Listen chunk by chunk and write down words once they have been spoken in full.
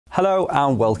Hello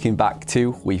and welcome back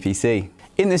to wPC.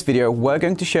 In this video, we're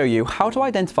going to show you how to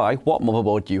identify what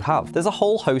motherboard you have. There's a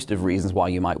whole host of reasons why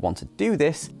you might want to do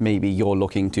this. Maybe you're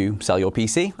looking to sell your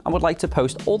PC and would like to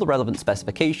post all the relevant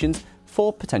specifications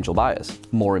for potential buyers.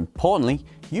 More importantly,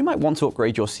 you might want to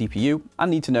upgrade your CPU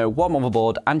and need to know what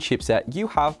motherboard and chipset you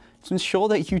have to ensure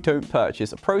that you don't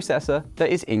purchase a processor that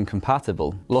is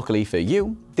incompatible. Luckily for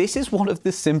you, this is one of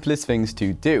the simplest things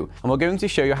to do, and we're going to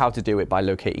show you how to do it by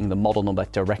locating the model number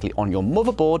directly on your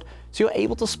motherboard so you're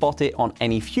able to spot it on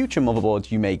any future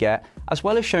motherboards you may get, as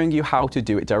well as showing you how to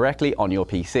do it directly on your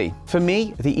PC. For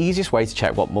me, the easiest way to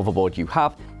check what motherboard you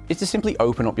have is to simply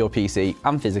open up your PC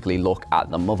and physically look at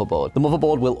the motherboard. The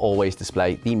motherboard will always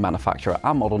display the manufacturer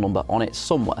and model number on it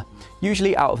somewhere,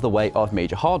 usually out of the way of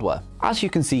major hardware. As you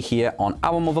can see here on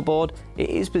our motherboard, it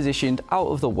is positioned out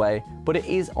of the way, but it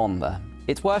is on there.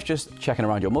 It's worth just checking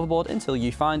around your motherboard until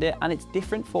you find it, and it's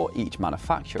different for each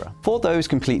manufacturer. For those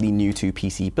completely new to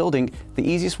PC building, the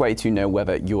easiest way to know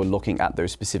whether you're looking at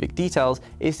those specific details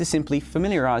is to simply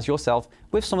familiarize yourself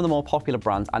with some of the more popular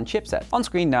brands and chipsets. On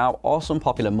screen now are some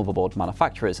popular motherboard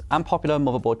manufacturers and popular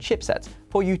motherboard chipsets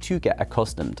for you to get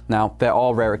accustomed. Now, there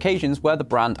are rare occasions where the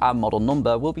brand and model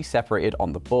number will be separated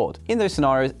on the board. In those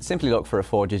scenarios, simply look for a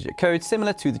 4-digit code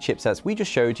similar to the chipsets we just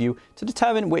showed you to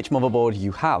determine which motherboard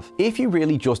you have. If you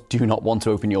really just do not want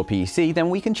to open your PC, then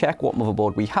we can check what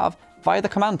motherboard we have via the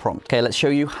command prompt. Okay, let's show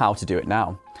you how to do it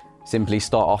now. Simply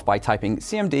start off by typing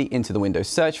CMD into the Windows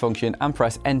search function and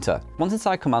press enter. Once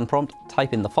inside command prompt,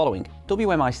 type in the following: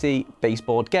 wmic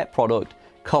baseboard get product,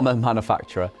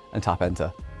 manufacturer, and tap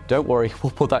enter. Don't worry,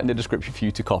 we'll put that in the description for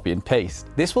you to copy and paste.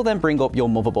 This will then bring up your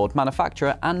motherboard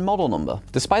manufacturer and model number.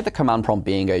 Despite the command prompt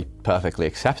being a perfectly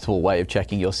acceptable way of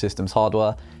checking your system's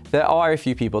hardware, there are a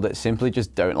few people that simply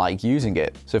just don't like using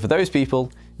it. So for those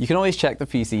people, you can always check the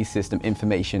PC's system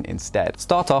information instead.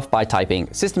 Start off by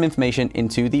typing system information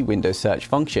into the Windows search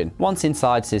function. Once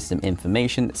inside system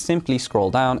information, simply scroll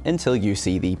down until you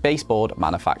see the baseboard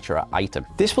manufacturer item.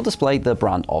 This will display the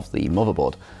brand of the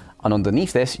motherboard. And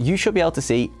underneath this, you should be able to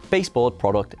see baseboard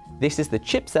product. This is the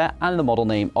chipset and the model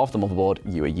name of the motherboard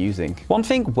you are using. One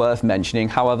thing worth mentioning,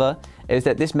 however, is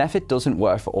that this method doesn't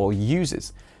work for all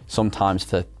users. Sometimes,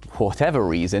 for whatever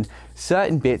reason,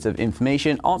 certain bits of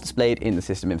information aren't displayed in the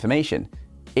system information.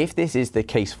 If this is the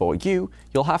case for you,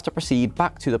 you'll have to proceed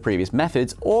back to the previous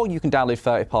methods, or you can download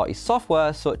third-party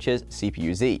software such as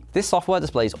CPU-Z. This software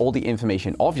displays all the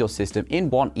information of your system in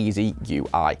one easy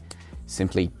UI.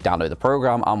 Simply download the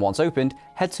program, and once opened,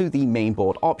 head to the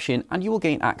mainboard option and you will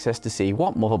gain access to see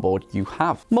what motherboard you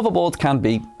have. Motherboards can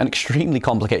be an extremely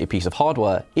complicated piece of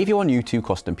hardware if you are new to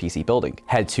custom PC building.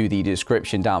 Head to the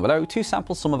description down below to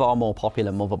sample some of our more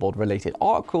popular motherboard related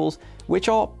articles, which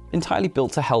are entirely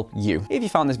built to help you. If you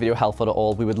found this video helpful at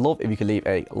all, we would love if you could leave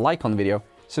a like on the video,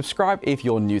 subscribe if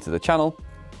you're new to the channel,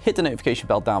 hit the notification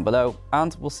bell down below,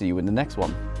 and we'll see you in the next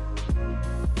one.